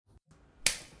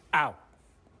Ow.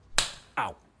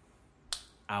 Ow.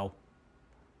 Ow.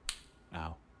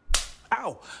 Ow.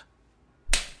 Ow.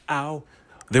 Ow.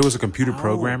 There was a computer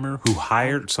programmer who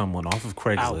hired someone off of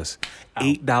Craigslist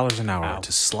 $8 an hour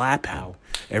to slap him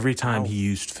every time he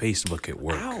used Facebook at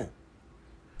work. Ow.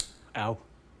 Ow.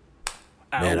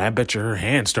 Man, I bet you her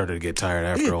hands started to get tired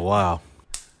after a while.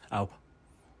 Ow.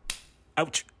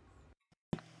 Ouch.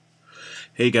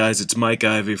 Hey guys, it's Mike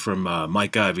Ivy from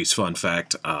Mike Ivy's Fun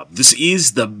Fact. This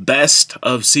is the best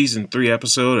of Season 3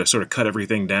 episode. I sort of cut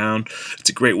everything down. It's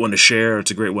a great one to share.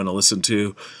 It's a great one to listen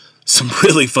to. Some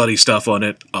really funny stuff on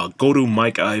it. Go to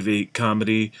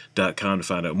MikeIvyComedy.com to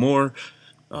find out more.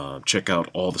 Check out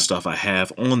all the stuff I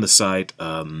have on the site.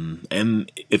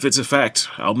 And if it's a fact,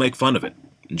 I'll make fun of it.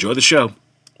 Enjoy the show.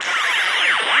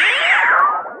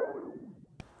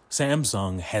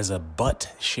 Samsung has a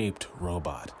butt-shaped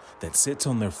robot that sits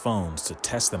on their phones to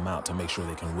test them out to make sure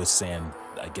they can withstand,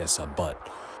 I guess, a butt.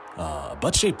 A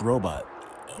butt-shaped robot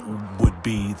would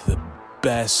be the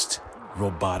best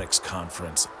robotics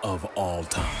conference of all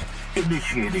time.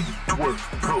 Initiating twerk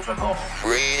protocol.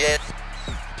 Read it.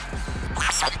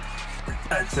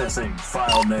 Accessing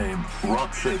file name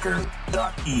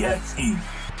rumpshaker.exe.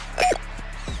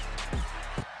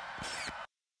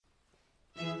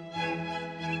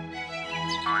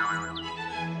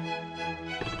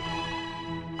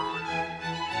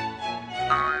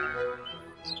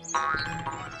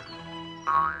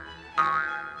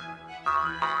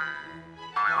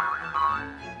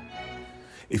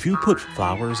 If you put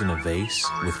flowers in a vase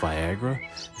with Viagra,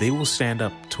 they will stand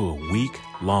up to a week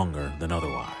longer than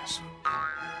otherwise.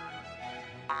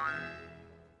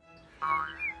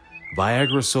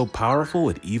 Viagra is so powerful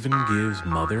it even gives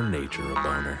Mother Nature a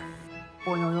boner.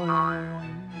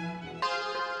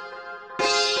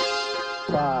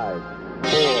 5,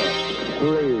 4,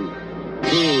 3,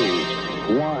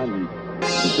 2, 1,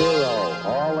 0.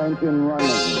 All engine running.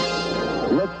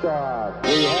 Liftoff.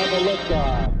 We have a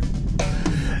liftoff.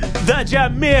 The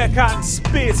Jamaican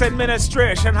Space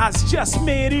Administration has just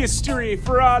made history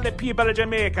for all the people of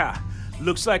Jamaica.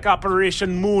 Looks like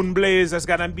Operation Moonblaze is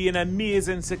gonna be an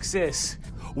amazing success.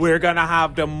 We're gonna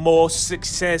have the most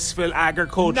successful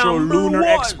agricultural lunar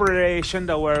exploration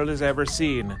the world has ever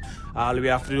seen. All we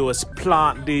have to do is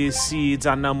plant these seeds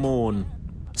on the moon.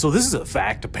 So this is a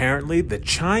fact, apparently. The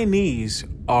Chinese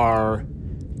are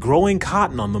growing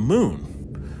cotton on the moon.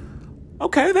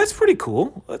 Okay, that's pretty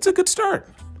cool. That's a good start.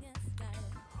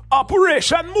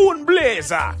 Operation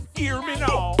Moonblazer! Hear me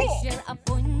now!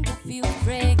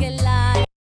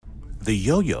 The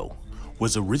yo-yo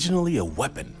was originally a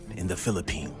weapon in the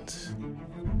Philippines.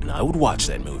 And I would watch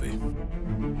that movie.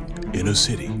 In a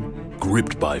city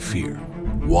gripped by fear,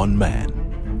 one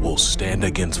man will stand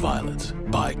against violence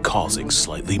by causing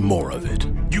slightly more of it.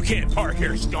 You can't park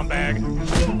here, scumbag!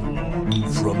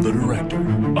 From the director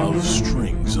of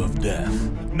Strings of Death.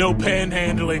 No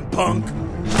panhandling, punk!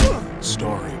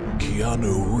 Starring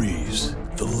Keanu Reeves.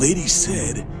 The lady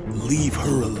said, "Leave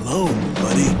her alone,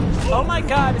 buddy." Oh my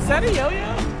god, is that a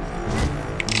yo-yo?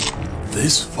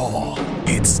 This fall,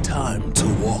 it's time to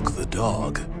walk the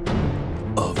dog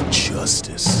of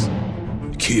justice.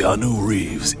 Keanu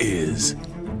Reeves is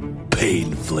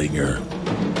Pain Flinger.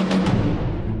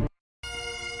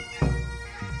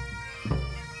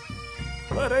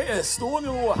 But Stone,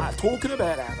 I'm talking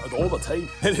about that all the time.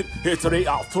 It's right,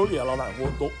 I'll tell you all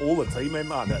the time, man.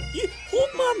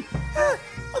 Hold, man.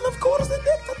 And of course, they're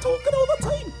talking all the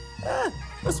time.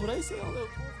 That's what I say all the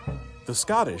time. The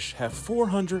Scottish have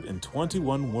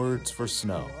 421 words for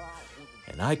snow,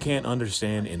 and I can't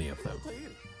understand any of them.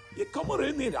 You come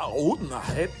around there holding the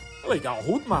head like a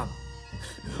hood, man.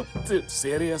 Dude,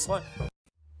 seriously?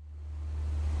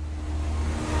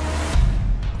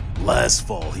 Last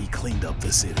fall, he cleaned up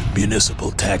the city. Municipal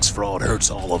tax fraud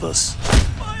hurts all of us.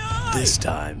 This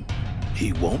time,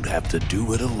 he won't have to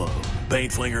do it alone.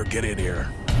 Painflinger, get in here.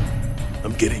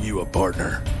 I'm getting you a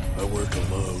partner. I work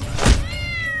alone.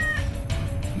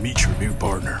 Meet your new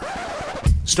partner.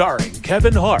 Starring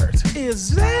Kevin Hart.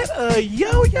 Is that a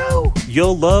yo-yo?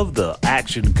 You'll love the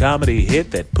action comedy hit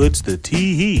that puts the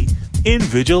tee in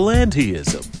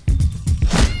vigilantism.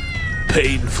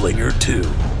 Painflinger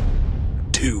 2.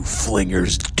 2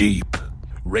 flingers deep.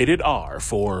 Rated R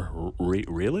for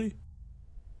really?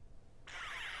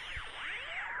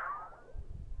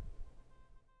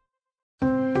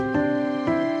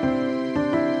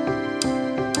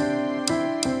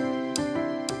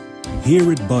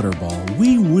 Here at Butterball,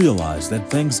 we realize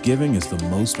that Thanksgiving is the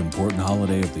most important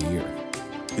holiday of the year.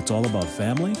 It's all about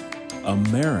family,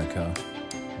 America,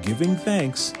 giving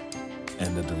thanks,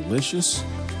 and a delicious,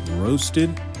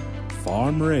 roasted,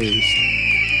 farm-raised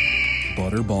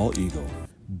Butterball eagle.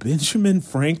 Benjamin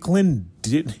Franklin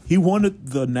he wanted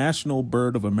the national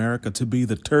bird of America to be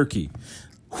the turkey.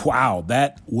 Wow,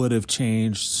 that would have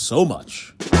changed so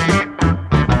much.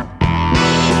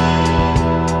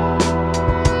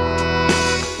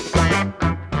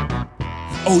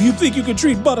 Oh, you think you can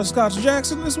treat Butterscotch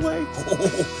Jackson this way?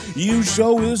 Oh, you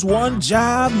sure is one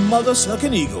jive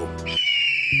mother-sucking eagle.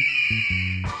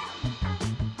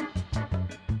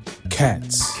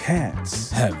 Cats have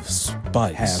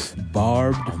spikes, have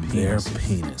barbed on their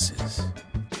penises.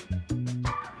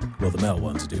 Well, the male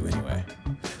ones do anyway.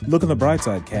 Look on the bright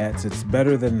side, cats. It's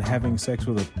better than having sex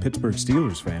with a Pittsburgh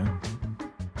Steelers fan.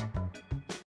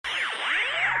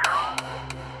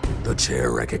 The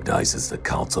chair recognizes the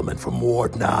councilman from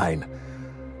Ward 9.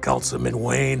 Councilman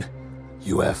Wayne,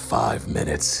 you have 5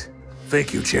 minutes.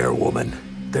 Thank you, Chairwoman.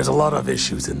 There's a lot of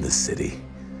issues in this city.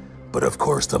 But of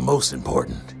course, the most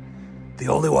important, the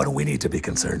only one we need to be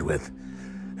concerned with,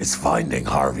 is finding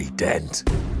Harvey Dent.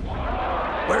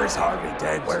 Where's Harvey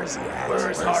Dent? Where's he at?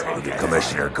 Where's Harvey Dent?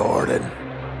 Commissioner Gordon.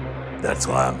 That's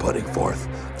why I'm putting forth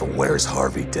the Where's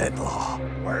Harvey Dent law.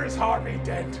 Where's Harvey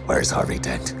Dent? Where's Harvey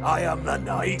Dent? I am the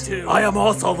knight. Me too. I am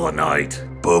also the knight.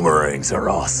 Boomerangs are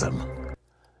awesome.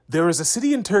 There is a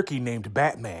city in Turkey named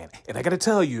Batman, and I gotta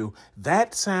tell you,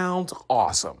 that sounds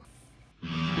awesome.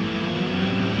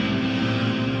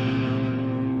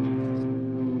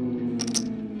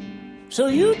 So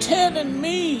you telling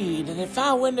me that if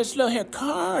I win this little here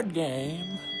card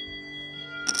game,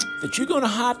 that you're gonna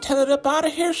hightail it up out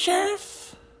of here,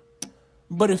 Sheriff?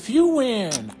 But if you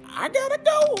win, I gotta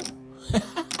go.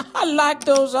 I like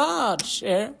those odds,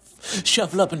 Sheriff.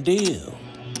 Shuffle up and deal.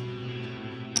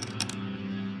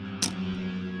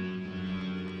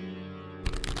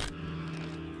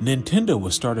 Nintendo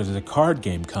was started as a card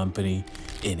game company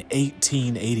in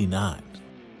 1889.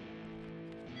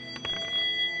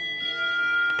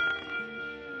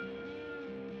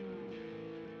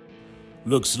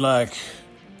 Looks like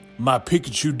my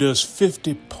Pikachu does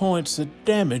 50 points of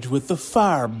damage with the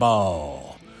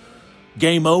fireball.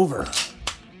 Game over.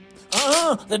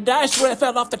 The dice tray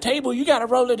fell off the table. You gotta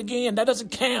roll it again. That doesn't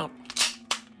count.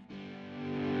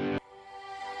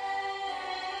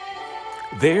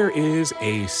 There is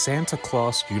a Santa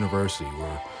Claus University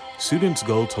where students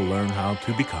go to learn how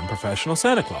to become professional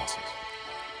Santa Clauses.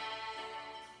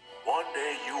 One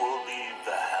day you will leave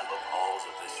the hallowed halls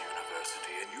of this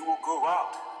university and you will go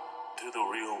out to the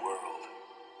real world.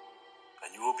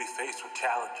 And you will be faced with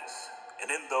challenges.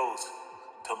 And in those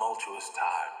tumultuous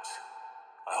times,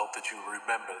 I hope that you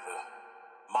remember the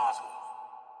motto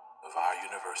of our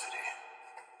university.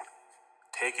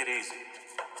 Take it easy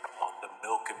on the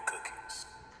milk and cookies.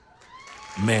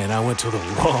 Man, I went to the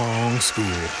wrong school.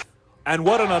 And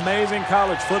what an amazing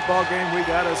college football game we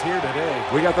got us here today.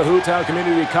 We got the Hoottown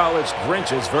Community College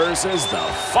Grinches versus the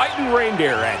Fighting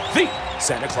Reindeer at the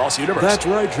Santa Claus University. That's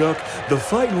right, Chuck. The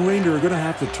Fighting Reindeer are going to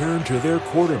have to turn to their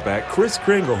quarterback, Kris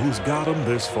Kringle, who's got them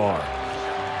this far.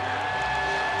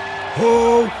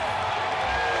 Oh!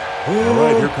 All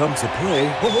right, here comes the play.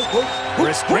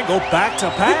 Kris Kringle back to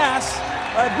pass.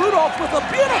 And Rudolph with a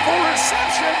beautiful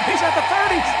reception. He's at the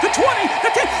 30, the 20,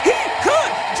 the 10. He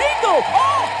could jingle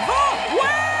all the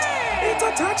way. It's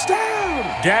a touchdown.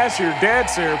 Dasher,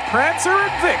 Dancer, Prancer,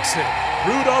 and Vixen.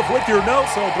 Rudolph with your nose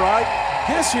so bright.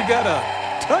 Guess you got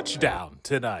a touchdown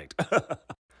tonight.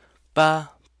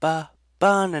 Banana,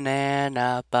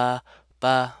 banana.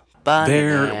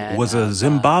 There was a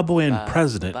Zimbabwean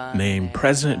president named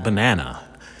President Banana.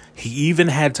 He even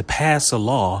had to pass a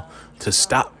law to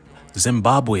stop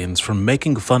Zimbabweans from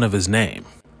making fun of his name.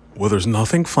 Well, there's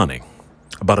nothing funny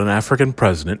about an African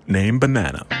president named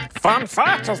Banana. Fun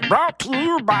Fact is brought to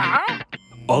you by...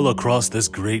 All across this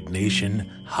great nation,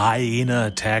 hyena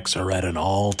attacks are at an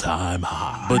all-time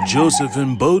high. But Joseph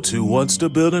Mbotu wants to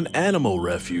build an animal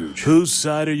refuge. Whose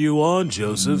side are you on,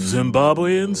 Joseph?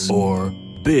 Zimbabweans or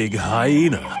Big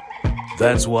Hyena?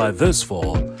 That's why this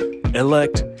fall,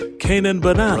 elect Canaan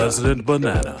Banana, President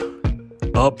Banana,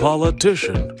 a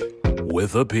politician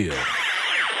with appeal.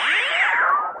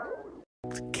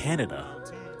 Canada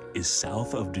is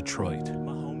south of Detroit.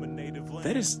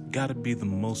 That has got to be the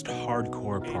most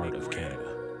hardcore part of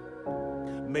Canada.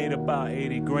 Made about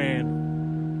 80 grand.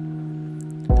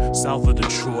 South of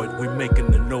Detroit, we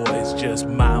making the noise. Just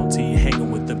Mountie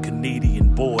hanging with them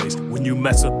Canadian boys. When you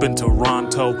mess up in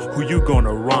Toronto, who you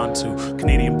gonna run to?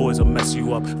 Canadian boys will mess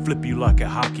you up, flip you like a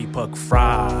hockey puck.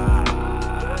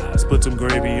 Fries, put some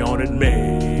gravy on it,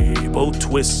 maple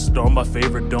twist on my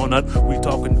favorite donut. We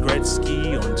talking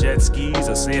Gretzky on jet skis.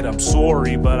 I said I'm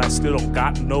sorry, but I still don't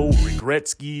got no regret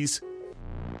skis.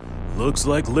 Looks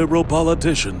like liberal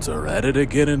politicians are at it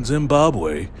again in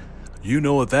Zimbabwe. You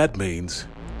know what that means.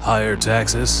 Higher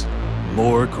taxes,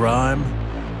 more crime.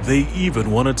 They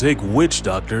even want to take witch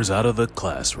doctors out of the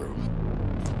classroom.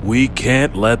 We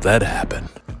can't let that happen.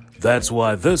 That's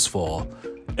why this fall,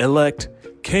 elect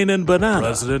Canaan Banana,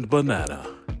 President Banana,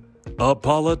 a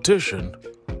politician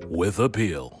with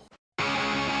appeal. No!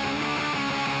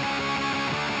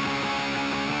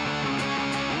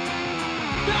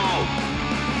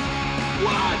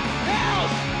 What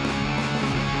else?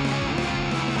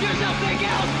 There's nothing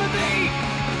else for me!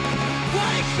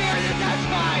 One experience, that's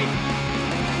fine!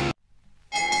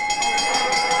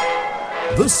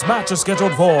 This match is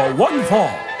scheduled for one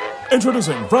fall.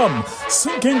 Introducing from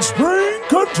Sinking Spring,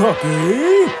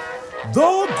 Kentucky,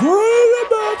 the great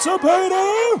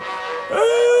emancipator,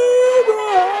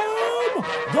 Abraham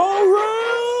the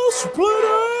Rail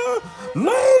Splitter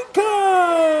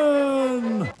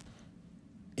Lincoln.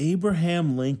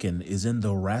 Abraham Lincoln is in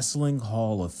the Wrestling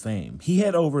Hall of Fame. He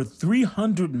had over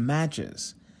 300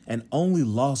 matches and only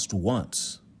lost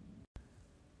once.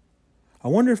 I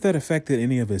wonder if that affected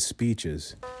any of his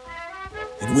speeches.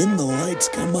 And when the lights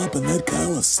come up in that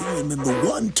Coliseum and the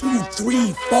 1, 2,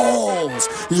 3 falls,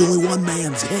 there's only one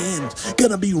man's hand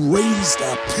gonna be raised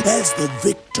up as the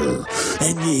victor.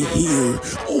 And you hear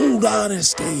Old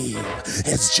Honest Abe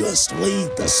has just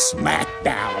laid the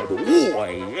smackdown. Oh,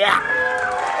 yeah.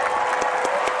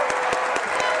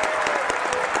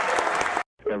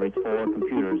 Discovery 4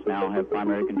 computers now have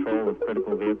primary control of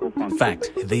critical vehicle functions. In fact,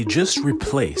 they just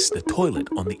replaced the toilet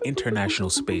on the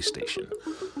International Space Station.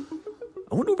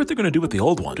 I wonder what they're going to do with the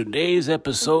old one. Today's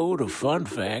episode of Fun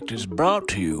Fact is brought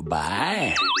to you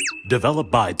by...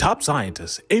 Developed by top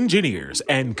scientists, engineers,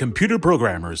 and computer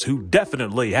programmers who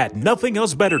definitely had nothing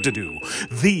else better to do.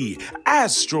 The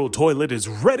Astro Toilet is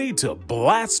ready to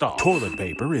blast off. Toilet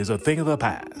paper is a thing of the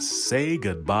past. Say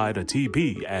goodbye to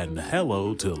TP and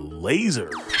hello to laser.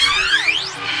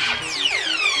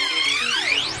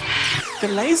 The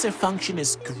laser function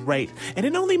is great, and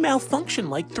it only malfunctioned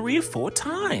like 3 or 4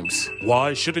 times.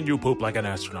 Why shouldn't you poop like an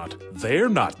astronaut? They're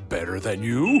not better than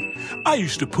you. I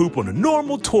used to poop on a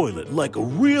normal toilet like a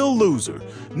real loser.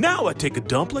 Now I take a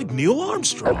dump like Neil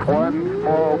Armstrong. That's one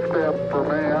small step for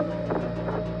man,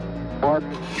 one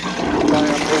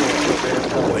giant leap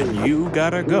for mankind. When you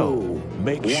gotta go,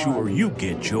 make sure you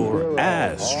get your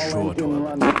Astro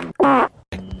Toilet.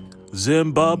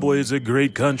 Zimbabwe is a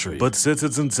great country, but since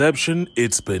its inception,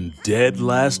 it's been dead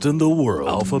last in the world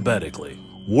alphabetically.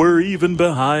 We're even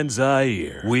behind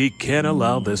Zaire. We can't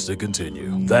allow this to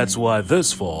continue. That's why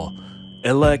this fall,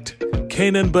 elect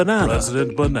Canaan Banana,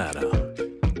 President Banana,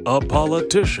 a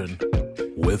politician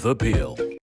with appeal.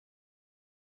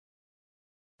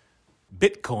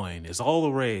 Bitcoin is all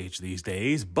the rage these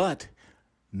days, but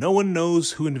no one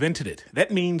knows who invented it.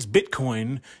 That means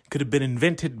Bitcoin could have been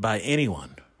invented by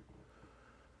anyone.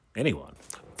 Anyone.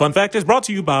 Fun Fact is brought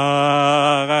to you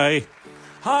by...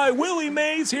 Hi, Willie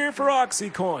Mays here for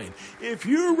OxyCoin. If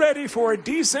you're ready for a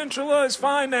decentralized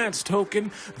finance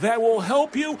token that will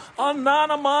help you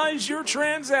anonymize your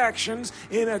transactions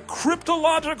in a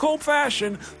cryptological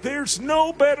fashion, there's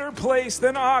no better place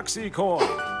than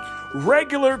OxyCoin.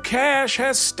 Regular cash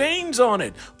has stains on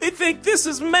it. They think this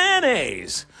is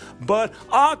mayonnaise. But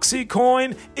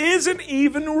OxyCoin isn't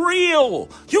even real.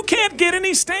 You can't get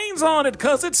any stains on it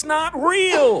because it's not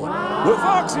real. Wow. With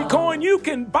OxyCoin, you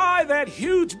can buy that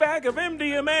huge bag of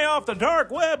MDMA off the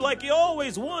dark web like you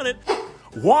always wanted.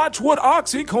 Watch what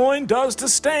OxyCoin does to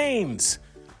stains.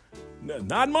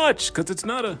 Not much, because it's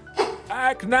not a...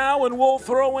 Act now and we'll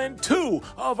throw in 2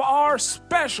 of our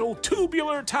special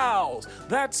tubular towels.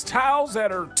 That's towels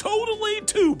that are totally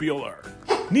tubular.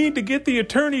 Need to get the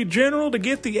Attorney General to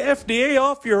get the FDA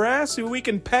off your ass so we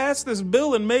can pass this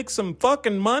bill and make some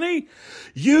fucking money?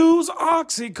 Use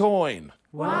OxyCoin.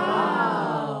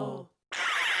 Wow.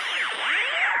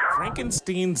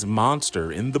 Frankenstein's monster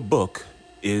in the book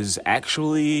is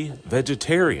actually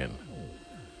vegetarian.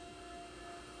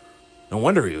 No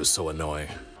wonder he was so annoying.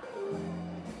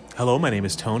 Hello, my name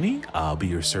is Tony. I'll be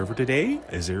your server today.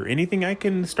 Is there anything I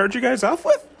can start you guys off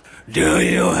with? Do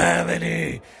you have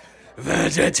any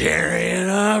vegetarian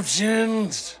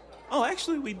options? Oh,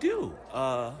 actually, we do.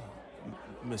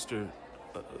 Mr.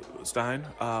 Stein,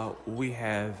 we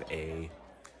have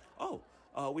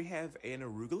we have an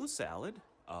arugula salad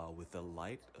with a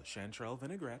light chanterelle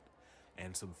vinaigrette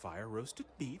and some fire roasted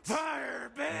beets. Fire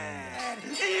bad!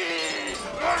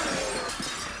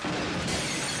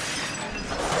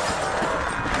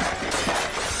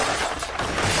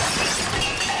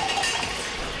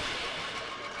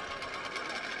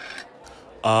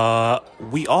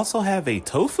 we also have a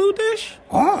tofu dish?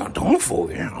 Oh,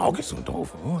 tofu, yeah. I'll get some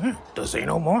tofu. Yeah. This ain't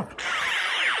no more.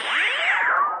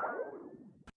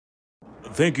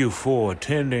 Thank you for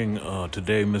attending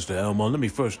today, Mr. Elmo. Let me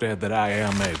first add that I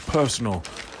am a personal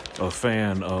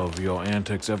fan of your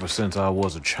antics ever since I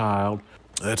was a child.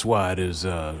 That's why it is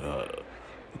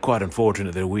quite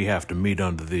unfortunate that we have to meet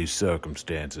under these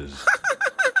circumstances.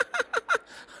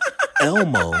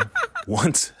 Elmo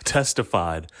once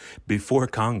testified before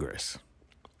Congress.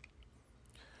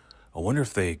 I wonder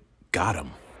if they got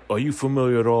him. Are you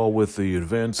familiar at all with the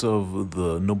events of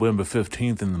the November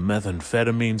 15th and the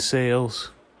methamphetamine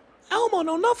sales? Elmo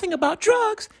know nothing about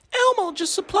drugs. Elmo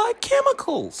just supplied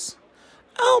chemicals.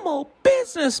 Elmo,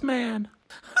 businessman.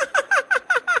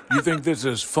 You think this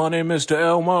is funny, Mr.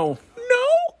 Elmo?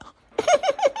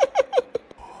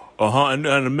 No. And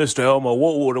Mr. Elmo,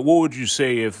 what would you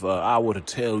say if I were to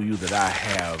tell you that I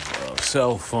have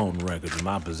cell phone records in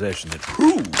my possession that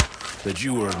prove that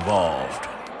you were involved?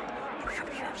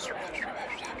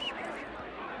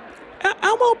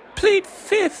 Elmo plead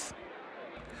fifth.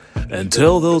 And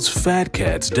tell those fat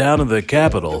cats down in the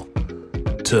Capitol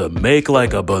to make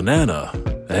like a banana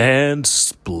and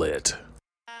split.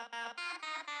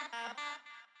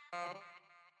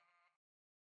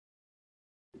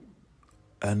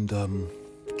 And,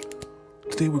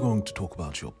 today we're going to talk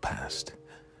about your past.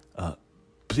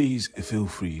 Please feel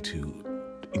free to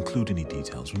include any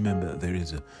details. Remember, there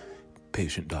is a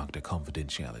patient-doctor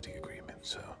confidentiality agreement,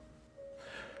 so...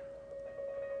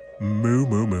 Moo,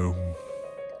 moo, moo.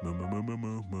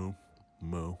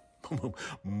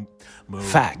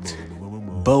 Fact.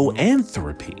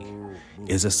 Boanthropy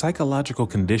is a psychological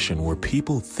condition where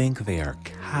people think they are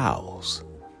cows.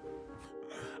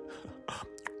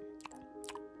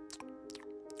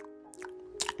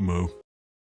 Moo.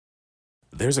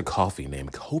 There's a coffee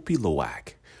named Kopi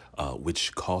Luwak,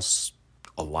 which costs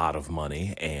a lot of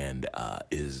money and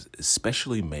is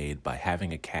especially made by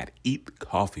having a cat eat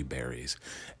coffee berries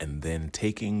and then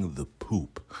taking the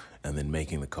poop and then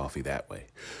making the coffee that way.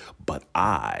 But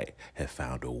I have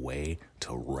found a way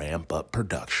to ramp up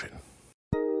production.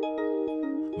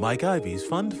 Mike Ivy's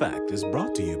Fun Fact is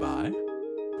brought to you by...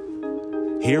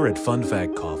 Here at Fun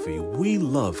Fact Coffee, we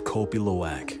love Kopi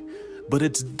Luwak, but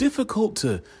it's difficult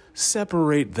to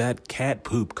separate that cat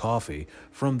poop coffee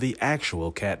from the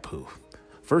actual cat poo.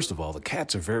 First of all, the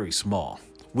cats are very small,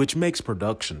 which makes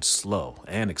production slow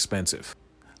and expensive.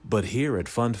 But here at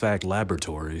Fun Fact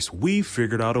Laboratories, we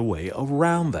figured out a way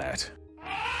around that.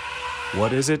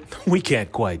 What is it? We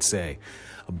can't quite say.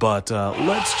 But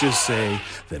let's just say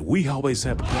that we always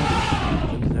have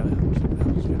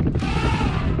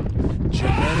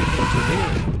genetic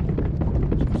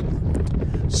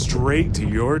engineering straight to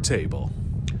your table.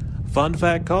 Fun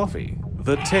Fact Coffee,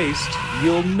 the taste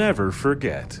you'll never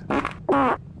forget.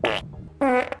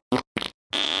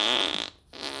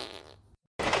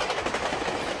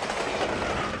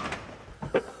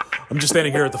 I'm just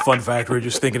standing here at the Fun Factory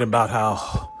just thinking about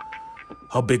how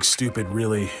Big Stupid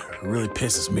really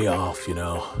pisses me off, you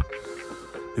know.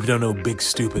 If you don't know who Big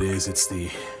Stupid is, it's the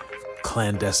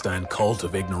clandestine cult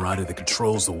of ignorati that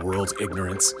controls the world's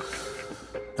ignorance.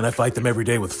 And I fight them every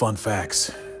day with fun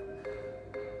facts.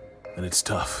 And it's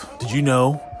tough. Did you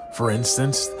know, for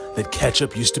instance, that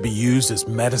ketchup used to be used as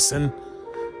medicine?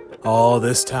 All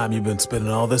this time you've been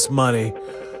spending all this money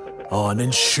on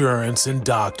insurance and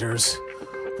doctors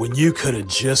when you could have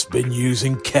just been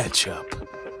using ketchup.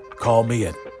 Call me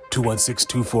at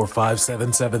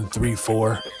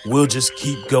 216-245-7734. We'll just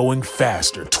keep going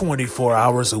faster, 24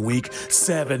 hours a week,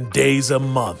 7 days a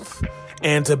month.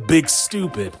 And to Big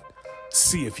Stupid,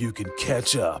 see if you can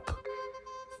catch up.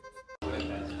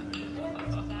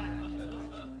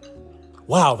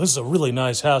 Wow, this is a really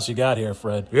nice house you got here,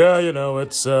 Fred. Yeah, you know,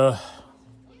 it's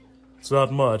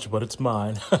not much, but it's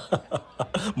mine.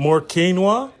 More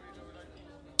quinoa?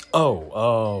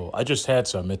 Oh, I just had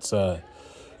some. It's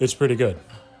pretty good.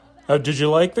 Did you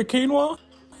like the quinoa?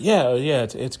 Yeah,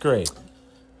 it's great.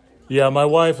 Yeah, my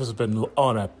wife has been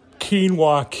on a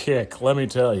quinoa kick, let me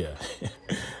tell you.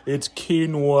 It's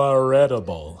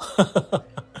quinoa-edible.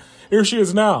 Here she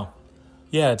is now.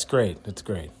 Yeah, it's great.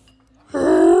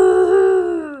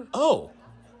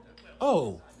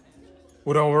 Oh.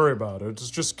 Well, don't worry about it. It's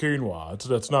just quinoa.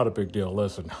 That's not a big deal.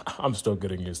 Listen, I'm still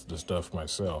getting used to the stuff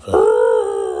myself.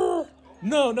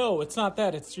 No, it's not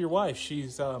that. It's your wife.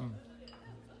 She's a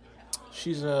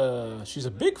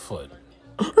Bigfoot.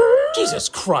 Jesus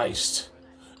Christ.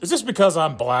 Is this because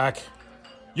I'm black?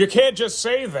 You can't just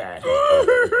say that.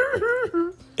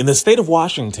 In the state of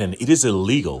Washington, it is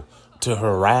illegal to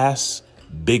harass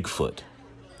Bigfoot.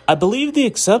 I believe the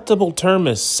acceptable term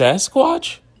is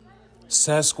Sasquatch?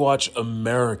 Sasquatch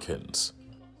Americans.